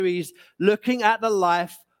series looking at the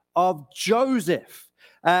life of Joseph.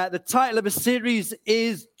 The title of the series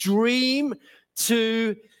is Dream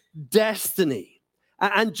to Destiny.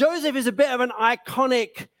 And Joseph is a bit of an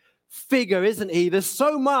iconic figure, isn't he? There's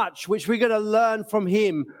so much which we're going to learn from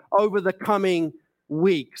him over the coming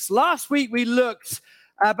weeks. Last week we looked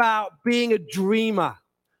about being a dreamer.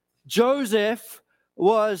 Joseph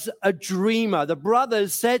was a dreamer. The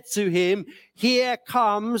brothers said to him, "Here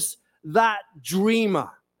comes that dreamer."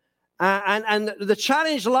 And the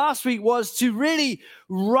challenge last week was to really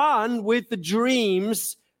run with the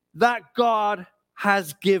dreams that God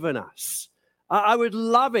has given us. I would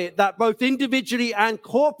love it that both individually and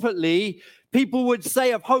corporately, people would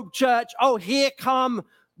say of Hope Church, "Oh, here come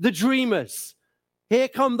the dreamers. Here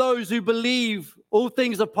come those who believe all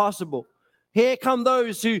things are possible. Here come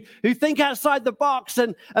those who think outside the box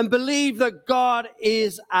and believe that God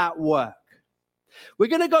is at work." We're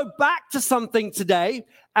going to go back to something today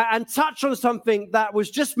and touch on something that was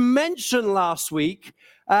just mentioned last week,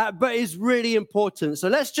 but is really important. So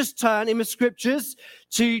let's just turn in the scriptures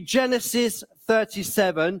to Genesis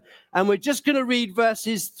 37, and we're just going to read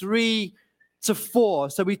verses 3 to 4.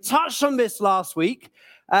 So we touched on this last week,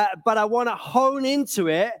 but I want to hone into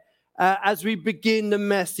it as we begin the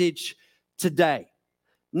message today.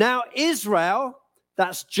 Now, Israel,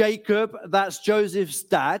 that's Jacob, that's Joseph's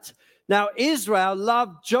dad. Now, Israel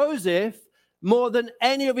loved Joseph more than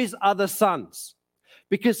any of his other sons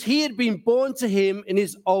because he had been born to him in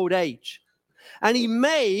his old age. And he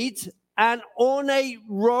made an ornate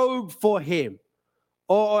robe for him,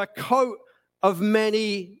 or a coat of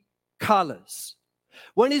many colors.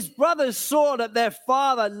 When his brothers saw that their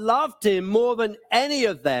father loved him more than any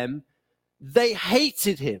of them, they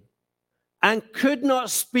hated him and could not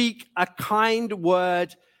speak a kind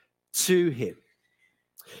word to him.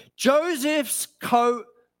 Joseph's coat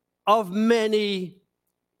of many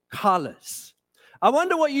colors. I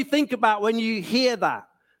wonder what you think about when you hear that.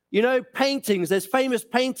 You know, paintings, there's famous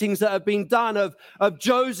paintings that have been done of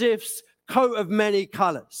Joseph's coat of many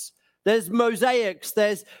colors. There's mosaics,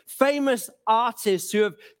 there's famous artists who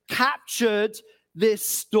have captured this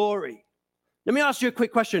story. Let me ask you a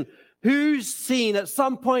quick question. Who's seen at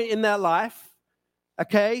some point in their life,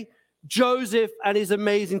 Joseph and his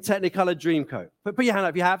amazing Technicolor Dreamcoat? Put your hand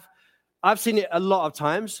up if you have. I've seen it a lot of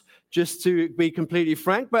times, just to be completely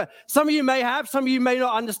frank. But some of you may have, some of you may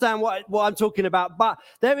not understand what I'm talking about. But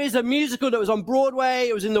there is a musical that was on Broadway.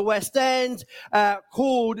 It was in the West End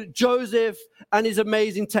called Joseph and His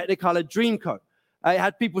Amazing Technicolor Dreamcoat. It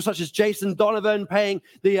had people such as Jason Donovan playing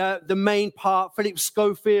the main part, Philip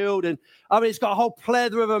Schofield. And I mean, it's got a whole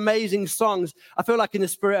plethora of amazing songs. I feel like in the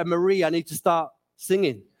spirit of Marie, I need to start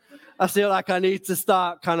singing. I feel like I need to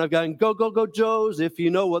start kind of going, go, go, go, Joseph, you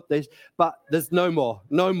know what this, but there's no more.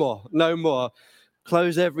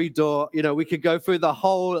 Close every door. You know, we could go through the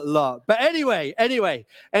whole lot. But anyway,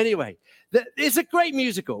 it's a great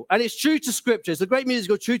musical and it's true to scripture. It's a great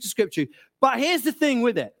musical, true to scripture. But here's the thing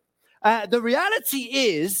with it. The reality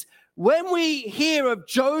is when we hear of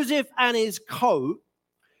Joseph and his coat,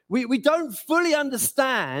 we don't fully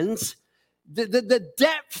understand the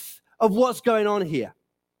depth of what's going on here.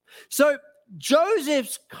 So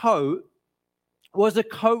Joseph's coat was a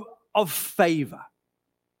coat of favor.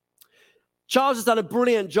 Charles has done a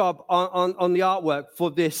brilliant job on the artwork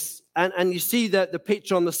for this. And you see the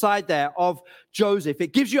picture on the side there of Joseph.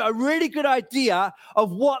 It gives you a really good idea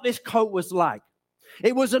of what this coat was like.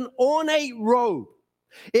 It was an ornate robe.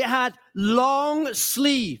 It had long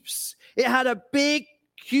sleeves. It had a big,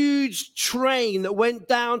 huge train that went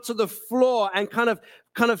down to the floor and kind of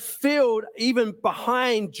filled even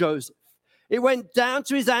behind Joseph. It went down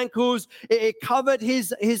to his ankles. It covered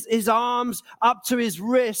his arms up to his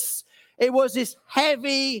wrists. It was this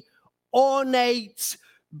heavy, ornate,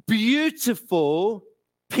 beautiful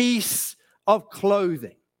piece of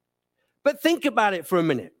clothing. But think about it for a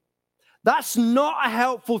minute. That's not a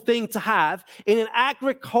helpful thing to have in an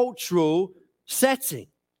agricultural setting.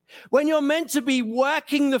 When you're meant to be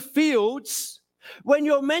working the fields, when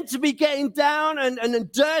you're meant to be getting down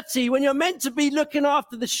and dirty, when you're meant to be looking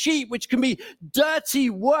after the sheep, which can be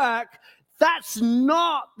dirty work, that's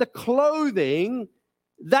not the clothing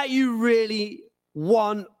that you really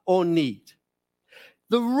want or need.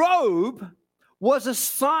 The robe was a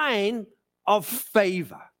sign of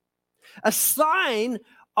favor, a sign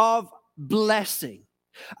of blessing,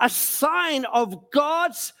 a sign of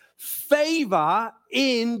God's favor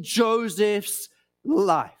in Joseph's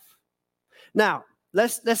life. Now,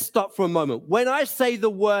 let's stop for a moment. When I say the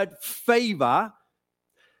word favor,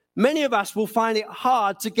 many of us will find it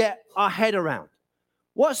hard to get our head around.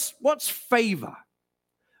 What's favor?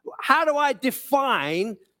 How do I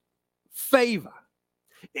define favor.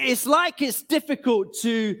 It's like it's difficult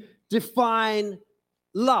to define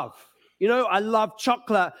love. You know, I love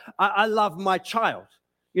chocolate. I love my child.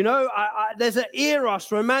 You know, there's an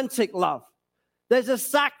eros, romantic love. There's a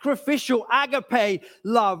sacrificial agape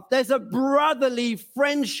love. There's a brotherly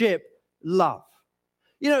friendship love.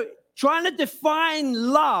 You know, trying to define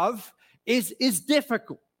love is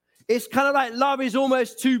difficult. It's kind of like love is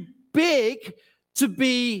almost too big to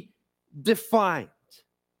be defined.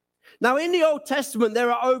 Now, in the Old Testament,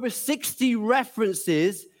 there are over 60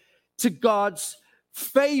 references to God's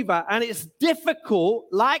favor, and it's difficult,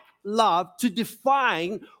 like love, to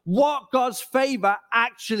define what God's favor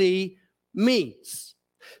actually means.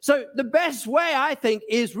 So the best way, I think,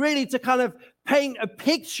 is really to kind of paint a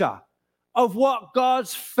picture of what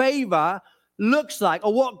God's favor looks like,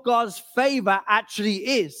 or what God's favor actually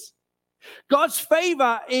is. God's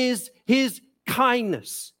favor is his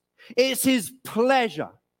kindness. It's his pleasure.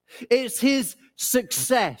 It's his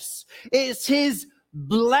success. It's his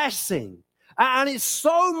blessing. And it's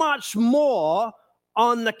so much more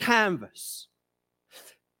on the canvas.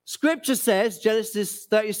 Scripture says, Genesis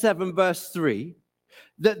 37, verse 3,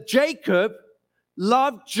 that Jacob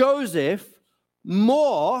loved Joseph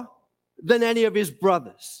more than any of his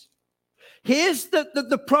brothers. Here's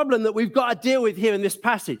the problem that we've got to deal with here in this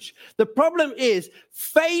passage. The problem is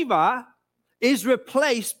favor is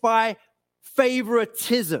replaced by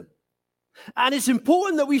favoritism. And it's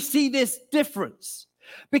important that we see this difference,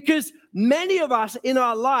 because many of us in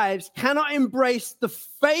our lives cannot embrace the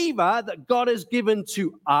favor that God has given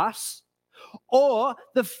to us or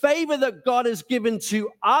the favor that God has given to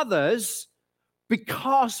others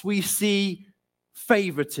because we see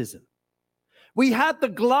favoritism. We have the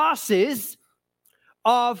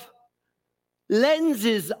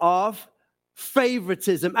lenses of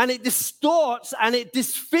favoritism, and it distorts and it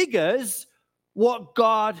disfigures what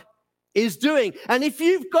God is doing. And if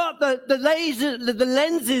you've got the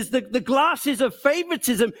lenses, the glasses of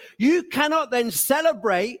favoritism, you cannot then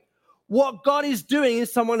celebrate what God is doing in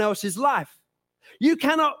someone else's life. You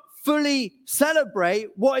cannot fully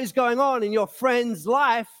celebrate what is going on in your friend's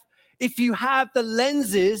life if you have the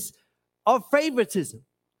lenses of favoritism.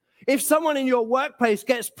 If someone in your workplace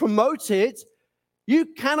gets promoted, you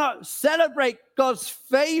cannot celebrate God's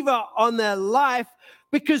favor on their life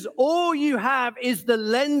because all you have is the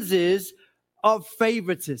lenses of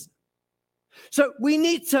favoritism. So we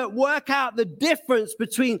need to work out the difference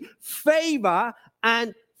between favor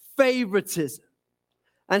and favoritism.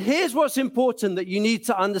 And here's what's important that you need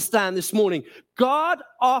to understand this morning. God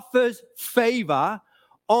offers favor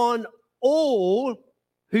on all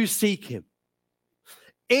who seek him.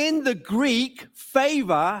 In the Greek,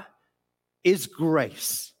 favor is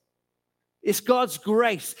grace. It's God's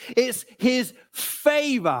grace. It's his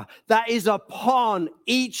favor that is upon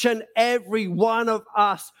each and every one of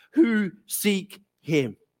us who seek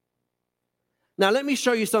him. Now, let me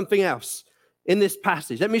show you something else in this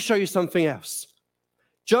passage. Let me show you something else.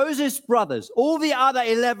 Joseph's brothers, all the other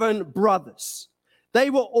 11 brothers, they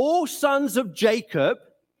were all sons of Jacob,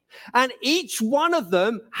 and each one of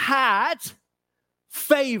them had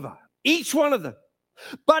favor. Each one of them.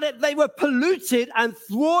 But they were polluted and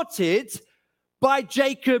thwarted by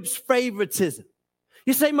Jacob's favoritism.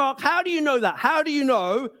 You say, Mark, how do you know that? How do you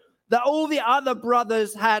know that all the other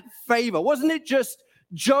brothers had favor? Wasn't it just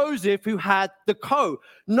Joseph who had the coat?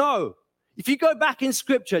 No. If you go back in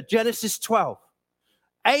Scripture, Genesis 12,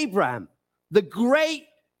 Abraham, the great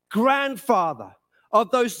grandfather of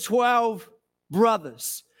those 12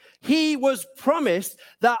 brothers, he was promised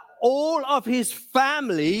that all of his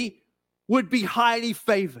family would be highly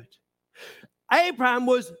favored. Abraham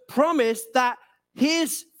was promised that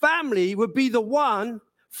his family would be the one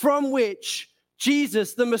from which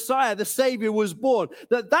Jesus, the Messiah, the Savior, was born,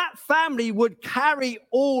 that family would carry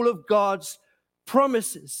all of God's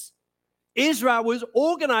promises. Israel was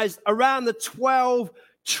organized around the 12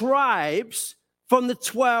 tribes from the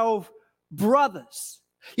 12 brothers.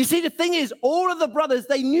 You see, the thing is, all of the brothers,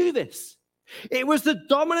 they knew this. It was the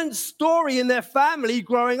dominant story in their family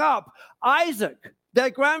growing up. Isaac, their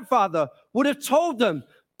grandfather, would have told them,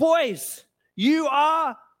 boys, you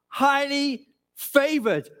are highly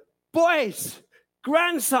favored. Boys,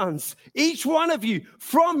 grandsons, each one of you,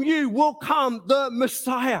 from you will come the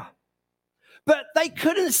Messiah. But they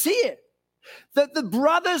couldn't see it. That the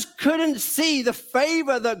brothers couldn't see the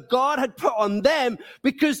favor that God had put on them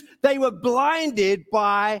because they were blinded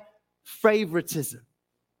by favoritism.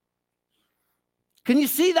 Can you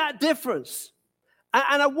see that difference?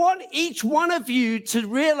 And I want each one of you to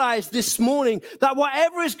realize this morning that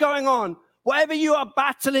whatever is going on, whatever you are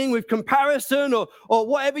battling with comparison or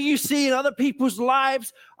whatever you see in other people's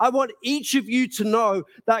lives, I want each of you to know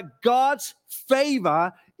that God's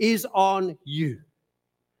favor is on you.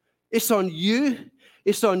 It's on you.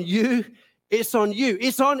 It's on you. It's on you.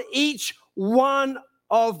 It's on each one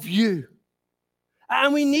of you.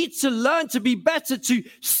 And we need to learn to be better, to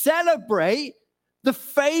celebrate the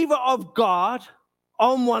favor of God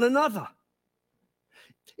on one another.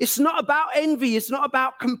 It's not about envy. It's not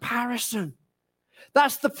about comparison.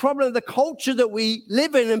 That's the problem of the culture that we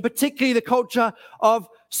live in, and particularly the culture of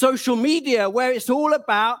social media, where it's all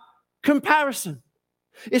about comparison.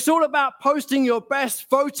 It's all about posting your best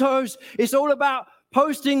photos. It's all about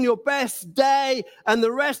posting your best day, and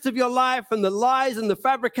the rest of your life and the lies and the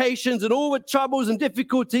fabrications and all the troubles and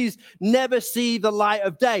difficulties never see the light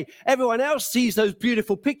of day. Everyone else sees those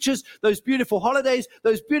beautiful pictures, those beautiful holidays,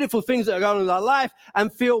 those beautiful things that are going on in their life,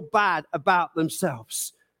 and feel bad about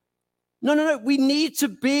themselves. No. We need to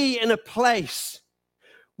be in a place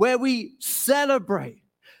where we celebrate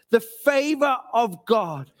the favor of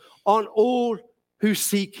God on all who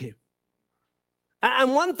seek him.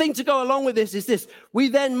 And one thing to go along with this is this: we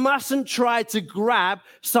then mustn't try to grab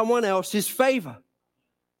someone else's favor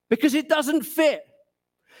because it doesn't fit.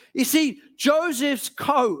 You see, Joseph's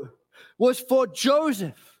coat was for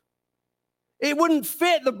Joseph. It wouldn't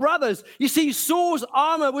fit the brothers. You see, Saul's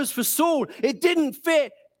armor was for Saul. It didn't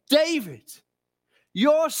fit David.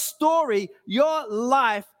 Your story, your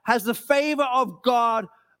life has the favor of God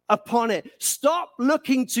upon it. Stop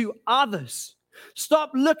looking to others. Stop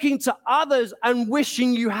looking to others and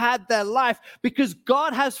wishing you had their life, because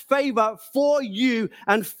God has favor for you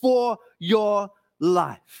and for your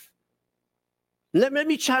life. Let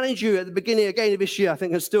me challenge you at the beginning again of this year. I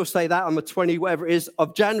think I'll still say that on the 20, whatever it is,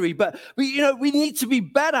 of January. But we need to be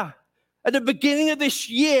better at the beginning of this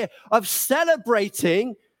year of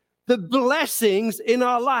celebrating the blessings in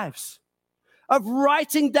our lives, of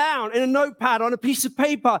writing down in a notepad, on a piece of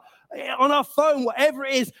paper, on our phone, whatever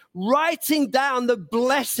it is, writing down the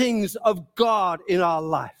blessings of God in our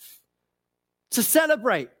life. To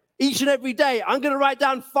celebrate each and every day, I'm going to write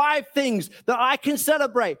down 5 things that I can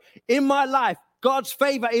celebrate in my life, God's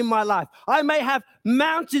favor in my life. I may have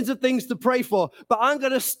mountains of things to pray for, but I'm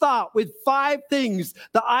going to start with 5 things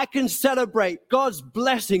that I can celebrate God's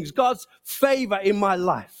blessings, God's favor in my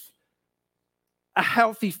life. A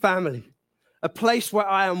healthy family, a place where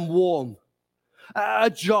I am warm, a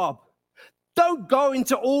job. Don't go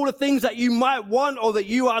into all the things that you might want or that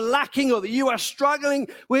you are lacking or that you are struggling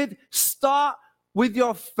with. Start with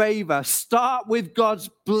your favor. Start with God's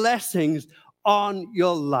blessings on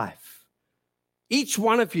your life. Each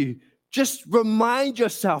one of you, just remind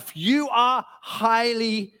yourself you are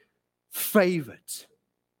highly favored.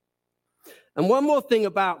 And one more thing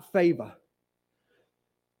about favor.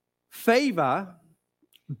 Favor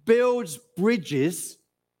builds bridges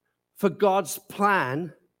for God's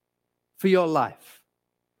plan for your life.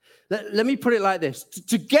 Let me put it like this.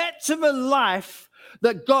 To get to the life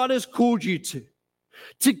that God has called you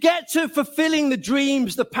to get to fulfilling the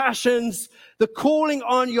dreams, the passions, the calling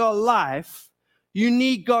on your life, you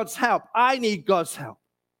need God's help. I need God's help.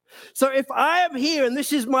 So if I am here and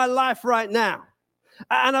this is my life right now,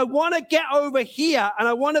 and I want to get over here and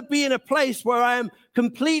I want to be in a place where I am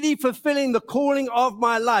completely fulfilling the calling of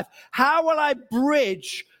my life, how will I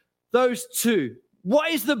bridge those two?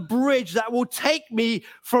 What is the bridge that will take me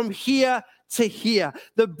from here to here?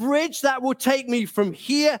 The bridge that will take me from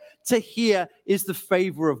here to here is the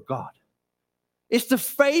favor of God. It's the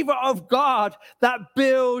favor of God that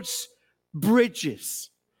builds bridges.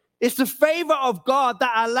 It's the favor of God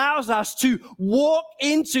that allows us to walk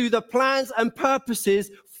into the plans and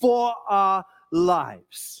purposes for our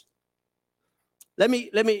lives. Let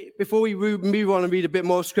me, before we move on and read a bit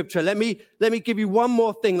more scripture, let me give you one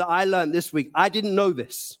more thing that I learned this week. I didn't know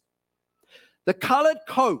this. The colored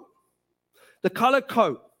coat,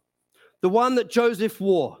 the one that Joseph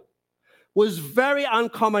wore, was very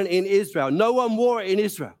uncommon in Israel. No one wore it in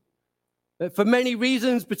Israel. For many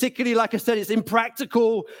reasons, particularly, like I said, it's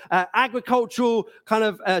impractical, agricultural kind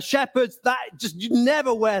of shepherds. That just, you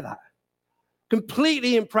never wear that.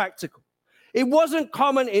 Completely impractical. It wasn't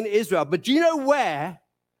common in Israel. But do you know where,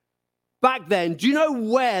 back then, do you know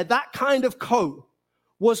where that kind of coat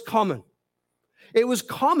was common? It was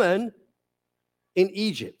common in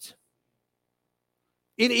Egypt.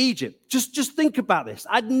 In Egypt. Just think about this.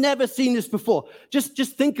 I'd never seen this before.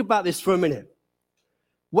 Just think about this for a minute.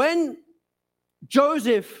 When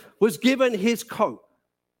Joseph was given his coat,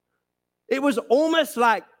 it was almost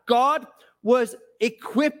like God was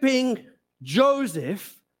equipping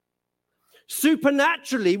Joseph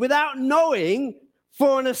supernaturally, without knowing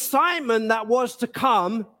for an assignment that was to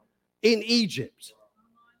come in Egypt.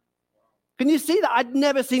 Can you see that? I'd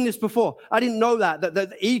never seen this before. I didn't know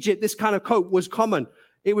that Egypt, this kind of coat was common.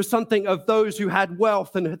 It was something of those who had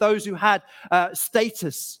wealth and those who had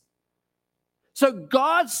status. So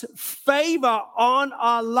God's favor on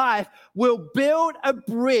our life will build a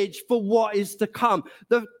bridge for what is to come.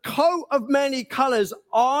 The coat of many colors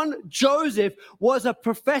on Joseph was a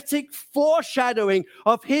prophetic foreshadowing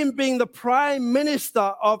of him being the prime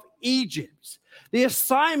minister of Egypt. The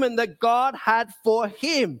assignment that God had for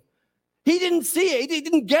him. He didn't see it. He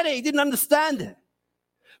didn't get it. He didn't understand it.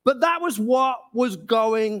 But that was what was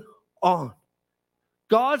going on.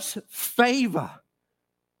 God's favor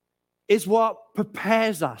is what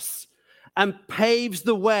prepares us and paves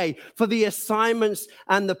the way for the assignments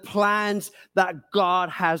and the plans that God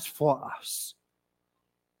has for us.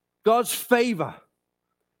 God's favor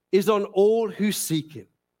is on all who seek him.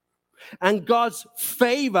 And God's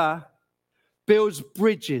favor builds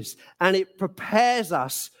bridges and it prepares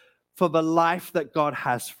us for the life that God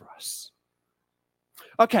has for us.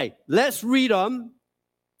 Okay, let's read on.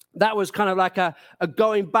 That was kind of like a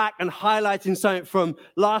going back and highlighting something from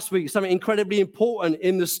last week, something incredibly important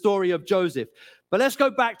in the story of Joseph. But let's go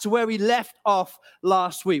back to where we left off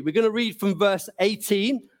last week. We're going to read from verse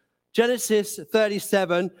 18, Genesis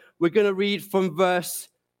 37. We're going to read from verse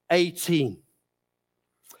 18.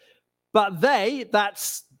 But they,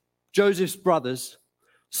 that's Joseph's brothers,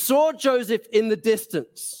 saw Joseph in the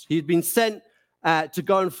distance. He'd been sent to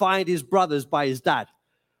go and find his brothers by his dad.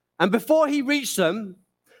 And before he reached them,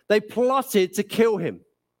 they plotted to kill him.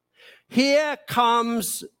 Here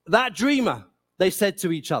comes that dreamer, they said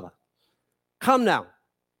to each other. Come now,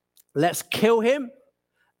 let's kill him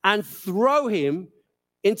and throw him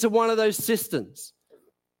into one of those cisterns.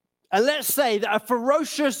 And let's say that a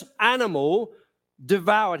ferocious animal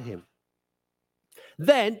devoured him.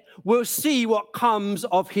 Then we'll see what comes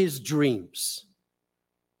of his dreams.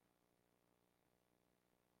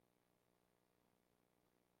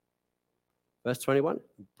 Verse 21,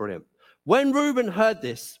 brilliant. When Reuben heard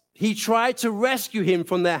this, he tried to rescue him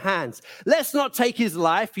from their hands. Let's not take his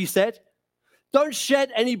life, he said. Don't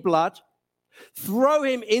shed any blood. Throw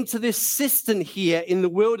him into this cistern here in the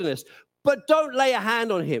wilderness, but don't lay a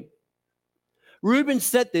hand on him. Reuben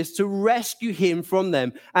said this to rescue him from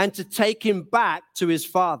them and to take him back to his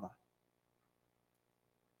father.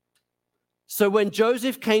 So when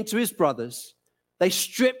Joseph came to his brothers, they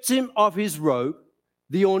stripped him of his robe,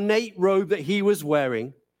 the ornate robe that he was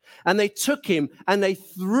wearing, and they took him and they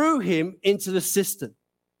threw him into the cistern.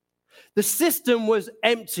 The cistern was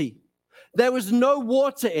empty. There was no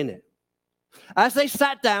water in it. As they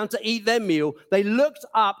sat down to eat their meal, they looked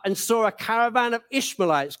up and saw a caravan of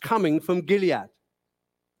Ishmaelites coming from Gilead.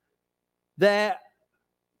 Their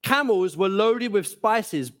camels were loaded with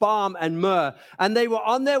spices, balm, and myrrh, and they were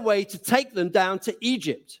on their way to take them down to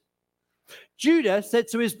Egypt. Judah said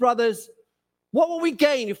to his brothers, what will we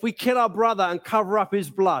gain if we kill our brother and cover up his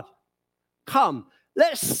blood? Come,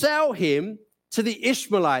 let's sell him to the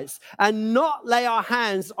Ishmaelites and not lay our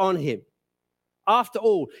hands on him. After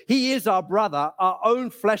all, he is our brother, our own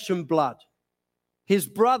flesh and blood. His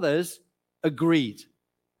brothers agreed.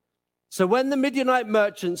 So when the Midianite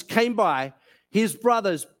merchants came by, his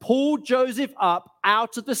brothers pulled Joseph up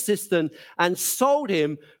out of the cistern and sold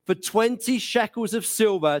him for 20 shekels of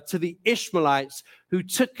silver to the Ishmaelites who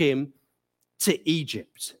took him to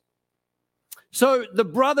Egypt. So the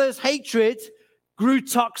brothers' hatred grew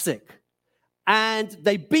toxic. And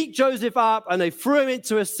they beat Joseph up and they threw him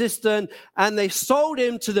into a cistern and they sold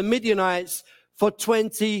him to the Midianites for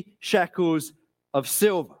 20 shekels of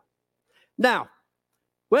silver. Now,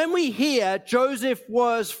 when we hear Joseph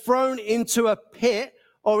was thrown into a pit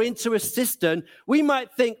or into a cistern, we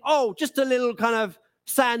might think, oh, just a little kind of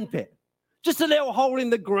sand pit, just a little hole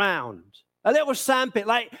in the ground, a little sand pit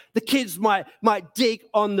like the kids might dig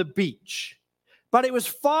on the beach. But it was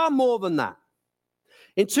far more than that.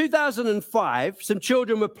 In 2005, some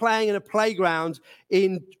children were playing in a playground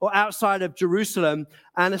outside of Jerusalem,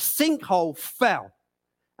 and a sinkhole fell.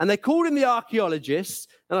 And they called in the archaeologists,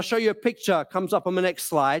 and I'll show you a picture, comes up on the next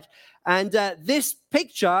slide. And this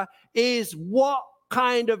picture is what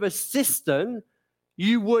kind of a cistern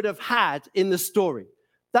you would have had in the story.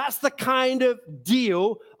 That's the kind of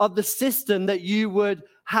deal of the cistern that you would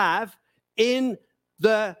have in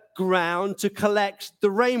the ground to collect the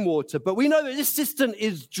rainwater. But we know that this cistern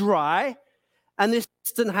is dry and this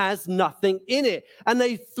cistern has nothing in it. And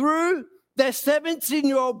they threw their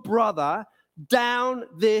 17-year-old brother down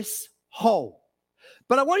this hole.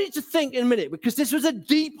 But I want you to think in a minute, because this was a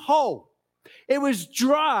deep hole. It was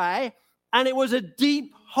dry and it was a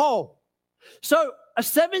deep hole. So a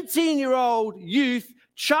 17-year-old youth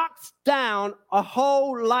chucked down a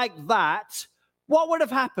hole like that, what would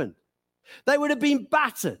have happened? They would have been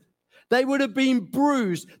battered. They would have been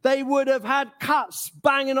bruised. They would have had cuts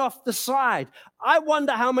banging off the side. I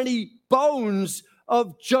wonder how many bones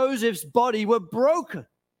of Joseph's body were broken.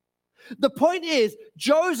 The point is,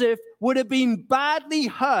 Joseph would have been badly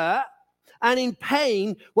hurt and in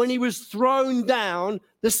pain when he was thrown down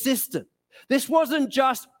the cistern. This wasn't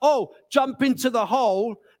just, jump into the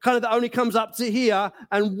hole, kind of that only comes up to here,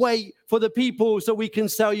 and wait for the people so we can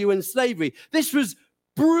sell you in slavery. This was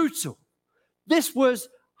brutal. This was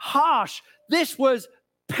harsh. This was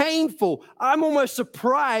painful. I'm almost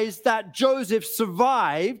surprised that Joseph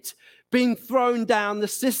survived being thrown down the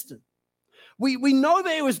cistern. We know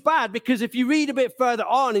that it was bad because if you read a bit further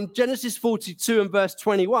on in Genesis 42 and verse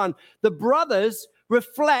 21, the brothers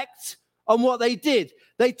reflect on what they did.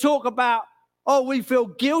 They talk about, we feel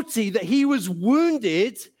guilty that he was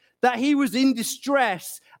wounded, that he was in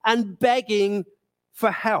distress and begging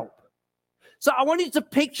for help. So I want you to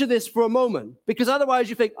picture this for a moment, because otherwise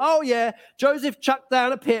you think, Joseph chucked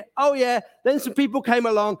down a pit. Then some people came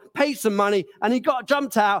along, paid some money, and he got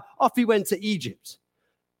jumped out. Off he went to Egypt.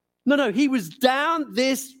 No, he was down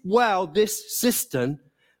this well, this cistern,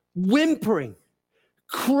 whimpering,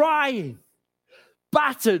 crying,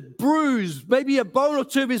 battered, bruised, maybe a bone or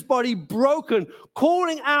two of his body broken,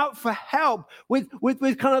 calling out for help with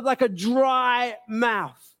kind of like a dry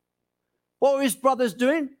mouth. What were his brothers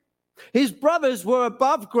doing? His brothers were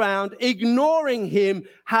above ground, ignoring him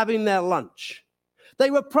having their lunch.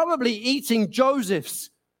 They were probably eating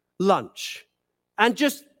Joseph's lunch and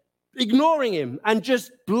just ignoring him and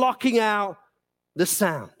just blocking out the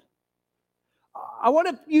sound. I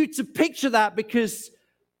want you to picture that because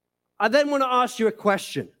I then want to ask you a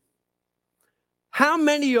question. How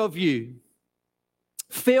many of you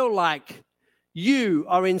feel like you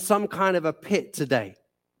are in some kind of a pit today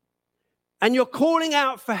and you're calling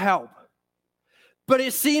out for help, but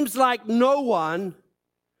it seems like no one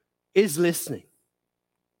is listening?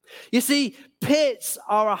 You see, pits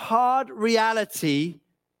are a hard reality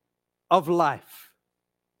of life.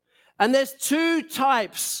 And there's two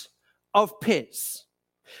types of pits.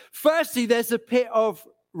 Firstly, there's a pit of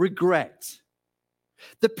regret.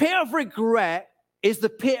 The pit of regret is the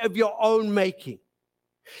pit of your own making.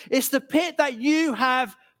 It's the pit that you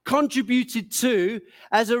have contributed to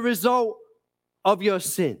as a result of your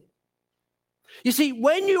sin. You see,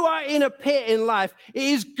 when you are in a pit in life, it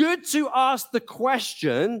is good to ask the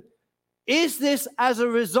question, is this as a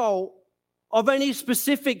result of any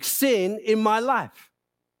specific sin in my life?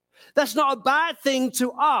 That's not a bad thing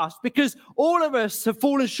to ask, because all of us have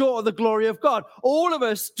fallen short of the glory of God. All of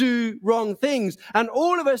us do wrong things, and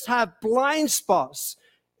all of us have blind spots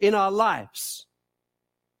in our lives.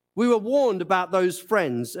 We were warned about those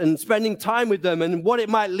friends and spending time with them and what it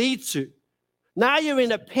might lead to. Now you're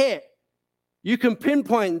in a pit. You can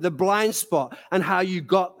pinpoint the blind spot and how you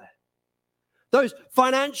got there. Those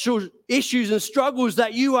financial issues and struggles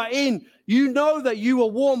that you are in, you know that you were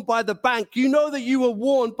warned by the bank. You know that you were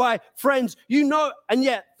warned by friends. You know, and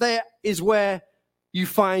yet there is where you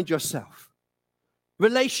find yourself.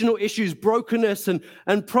 Relational issues, brokenness,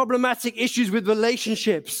 and problematic issues with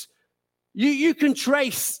relationships. You can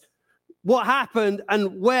trace what happened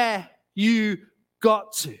and where you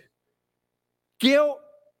got to. Guilt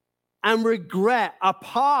and regret are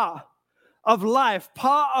part of life,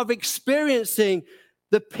 part of experiencing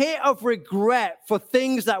the pit of regret for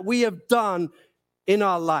things that we have done in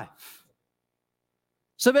our life.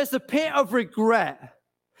 So there's the pit of regret,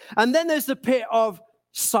 and then there's the pit of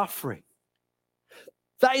suffering.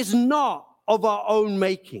 That is not of our own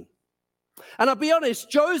making. And I'll be honest,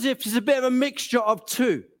 Joseph is a bit of a mixture of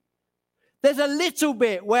two. There's a little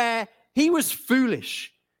bit where he was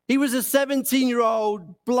foolish. He was a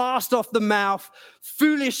 17-year-old, blast off the mouth,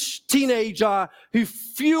 foolish teenager who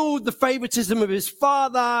fueled the favoritism of his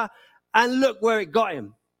father, and look where it got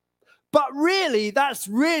him. But really, that's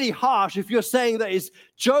really harsh if you're saying that it's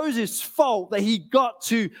Joseph's fault that he got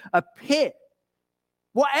to a pit.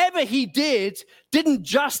 Whatever he did didn't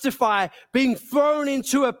justify being thrown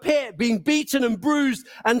into a pit, being beaten and bruised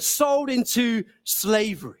and sold into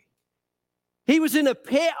slavery. He was in a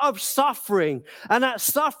pit of suffering, and that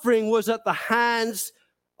suffering was at the hands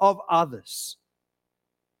of others.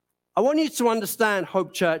 I want you to understand,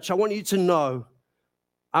 Hope Church. I want you to know,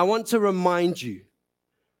 I want to remind you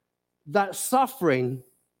that suffering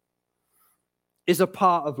is a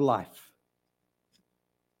part of life.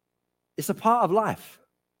 It's a part of life.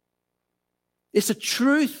 It's a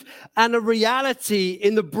truth and a reality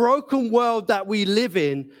in the broken world that we live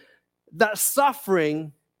in, that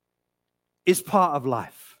suffering is part of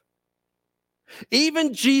life.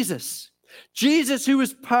 Even Jesus who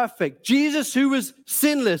was perfect, Jesus who was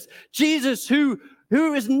sinless, Jesus who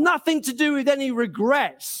has nothing to do with any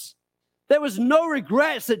regrets. There was no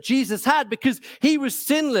regrets that Jesus had because he was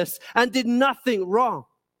sinless and did nothing wrong.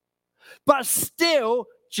 But still,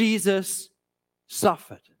 Jesus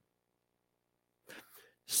suffered.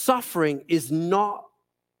 Suffering is not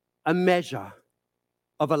a measure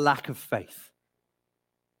of a lack of faith.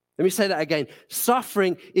 Let me say that again.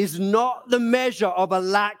 Suffering is not the measure of a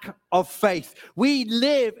lack of faith. We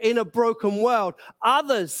live in a broken world.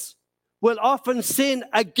 Others will often sin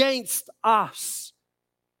against us.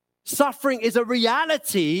 Suffering is a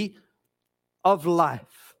reality of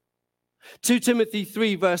life. 2 Timothy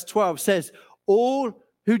 3 verse 12 says, all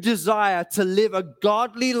who desire to live a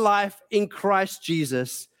godly life in Christ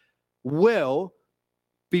Jesus will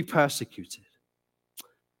be persecuted.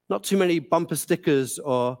 Not too many bumper stickers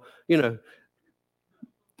or,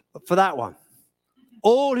 for that one.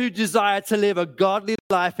 All who desire to live a godly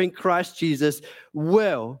life in Christ Jesus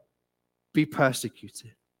will be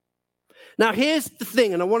persecuted. Now, here's the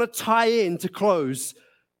thing, and I want to tie in to close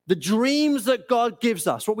the dreams that God gives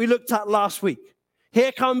us, what we looked at last week.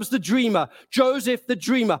 Here comes the dreamer, Joseph the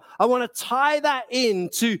dreamer. I want to tie that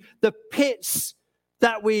into the pits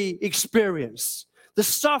that we experience, the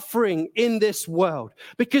suffering in this world,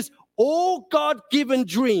 because all God-given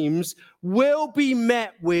dreams will be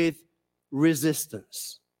met with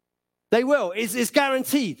resistance. They will. It's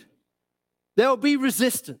guaranteed. There will be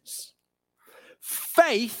resistance.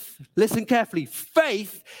 Faith, listen carefully,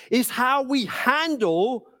 faith is how we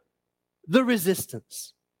handle the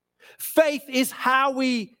resistance. Faith is how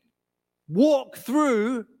we walk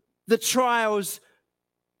through the trials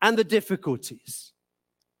and the difficulties.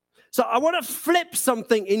 So I want to flip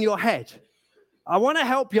something in your head. I want to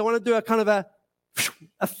help you. I want to do a kind of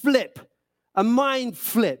a flip, a mind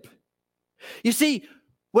flip. You see,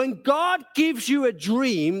 when God gives you a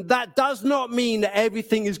dream, that does not mean that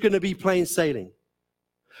everything is going to be plain sailing.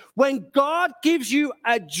 When God gives you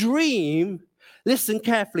a dream, listen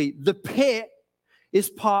carefully, the pit is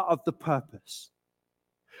part of the purpose.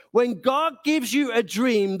 When God gives you a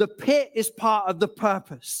dream, the pit is part of the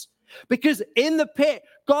purpose. Because in the pit,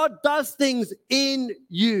 God does things in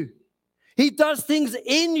you. He does things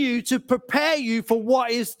in you to prepare you for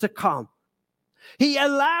what is to come. He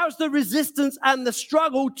allows the resistance and the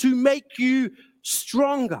struggle to make you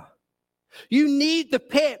stronger. You need the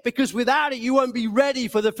pit because without it, you won't be ready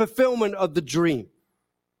for the fulfillment of the dream.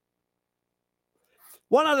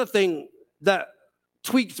 One other thing that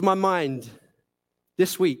tweaked my mind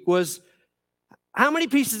this week was, how many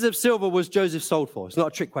pieces of silver was Joseph sold for? It's not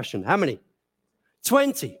a trick question. How many?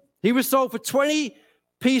 20. He was sold for 20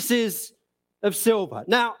 pieces of silver.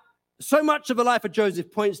 Now, so much of the life of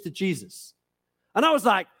Joseph points to Jesus. And I was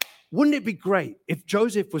like, wouldn't it be great if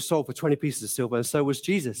Joseph was sold for 20 pieces of silver and so was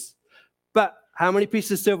Jesus? But how many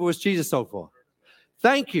pieces of silver was Jesus sold for?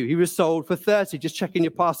 Thank you. He was sold for 30. Just checking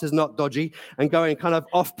your past is not dodgy and going kind of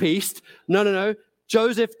off-piste. No.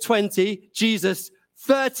 Joseph, 20. Jesus,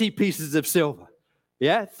 30 pieces of silver.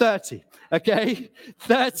 Yeah, 30. Okay?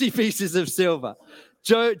 30 pieces of silver.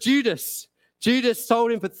 Judas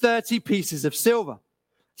sold him for 30 pieces of silver.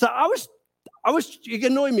 So it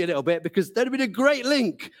annoyed me a little bit because that'd have been a great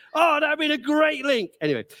link. Oh, that'd have been a great link.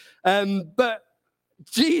 Anyway, but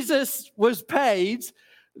Jesus was paid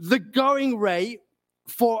the going rate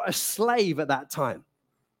for a slave at that time.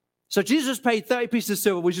 So Jesus paid 30 pieces of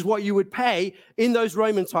silver, which is what you would pay in those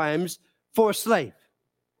Roman times for a slave.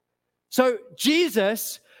 So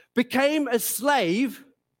Jesus became a slave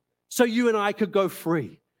so you and I could go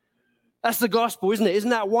free. That's the gospel, isn't it? Isn't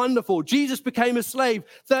that wonderful? Jesus became a slave,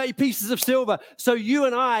 30 pieces of silver, so you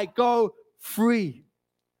and I go free.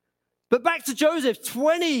 But back to Joseph,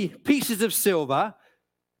 20 pieces of silver.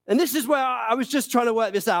 And this is where I was just trying to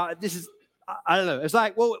work this out. I don't know. It's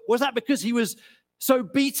like, well, was that because he was so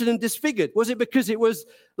beaten and disfigured? Was it because it was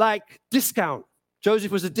like discount?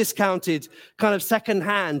 Joseph was a discounted kind of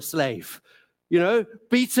second-hand slave,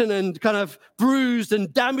 beaten and kind of bruised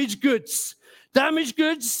and damaged goods. Damaged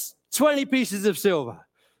goods, 20 pieces of silver.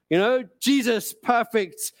 Jesus,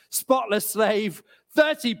 perfect, spotless slave,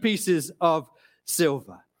 30 pieces of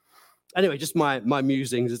silver. Anyway, just my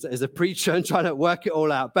musings as a preacher and trying to work it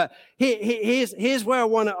all out. But here's where I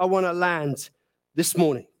want to land this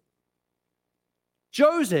morning.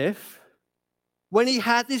 Joseph, when he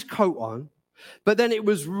had his coat on, but then it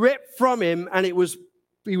was ripped from him and he was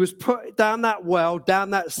put down that well,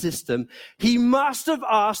 down that system, he must have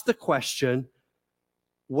asked the question,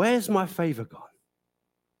 where's my favor gone?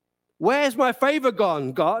 Where's my favor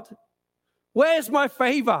gone, God? Where's my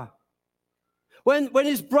favor? When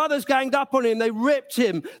his brothers ganged up on him, they ripped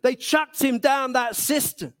him, they chucked him down that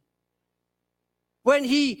cistern. When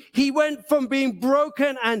he went from being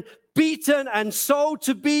broken and beaten and sold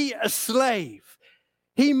to be a slave,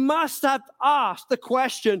 he must have asked the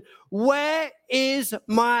question, where is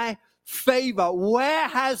my favor? Where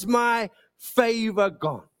has my favor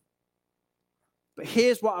gone? But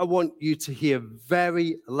here's what I want you to hear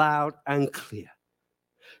very loud and clear.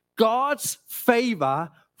 God's favor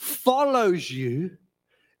follows you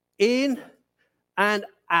in and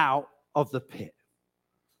out of the pit.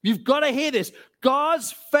 You've got to hear this.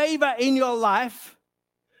 God's favor in your life,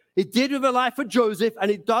 it did with the life of Joseph,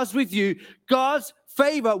 and it does with you. God's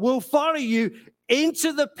favor will follow you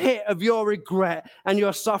into the pit of your regret and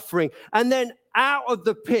your suffering, and then out of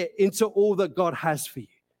the pit into all that God has for you.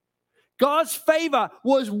 God's favor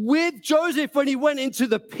was with Joseph when he went into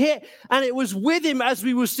the pit, and it was with him, as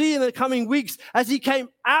we will see in the coming weeks, as he came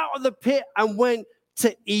out of the pit and went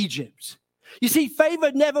to Egypt. You see,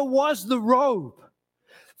 favor never was the robe.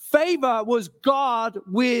 Favor was God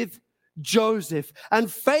with Joseph,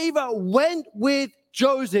 and favor went with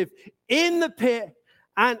Joseph in the pit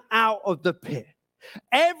and out of the pit.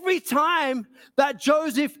 Every time that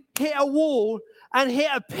Joseph hit a wall and hit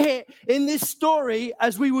a pit in this story,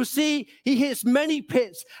 as we will see, he hits many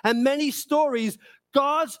pits and many stories,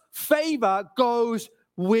 God's favor goes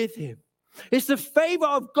with him. It's the favor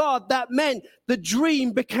of God that meant the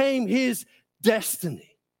dream became his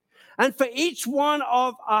destiny. And for each one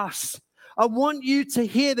of us, I want you to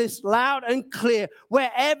hear this loud and clear,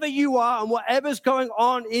 wherever you are and whatever's going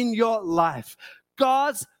on in your life.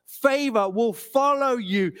 God's favor will follow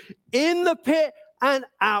you in the pit and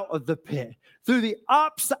out of the pit. Through the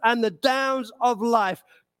ups and the downs of life,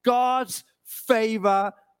 God's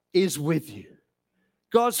favor is with you.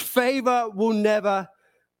 God's favor will never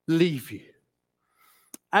leave you.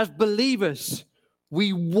 As believers,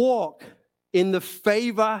 we walk in the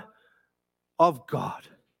favor of God.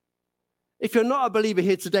 If you're not a believer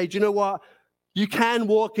here today, do you know what? You can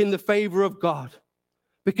walk in the favor of God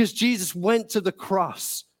because Jesus went to the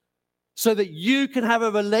cross so that you can have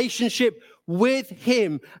a relationship with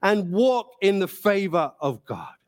him and walk in the favor of God.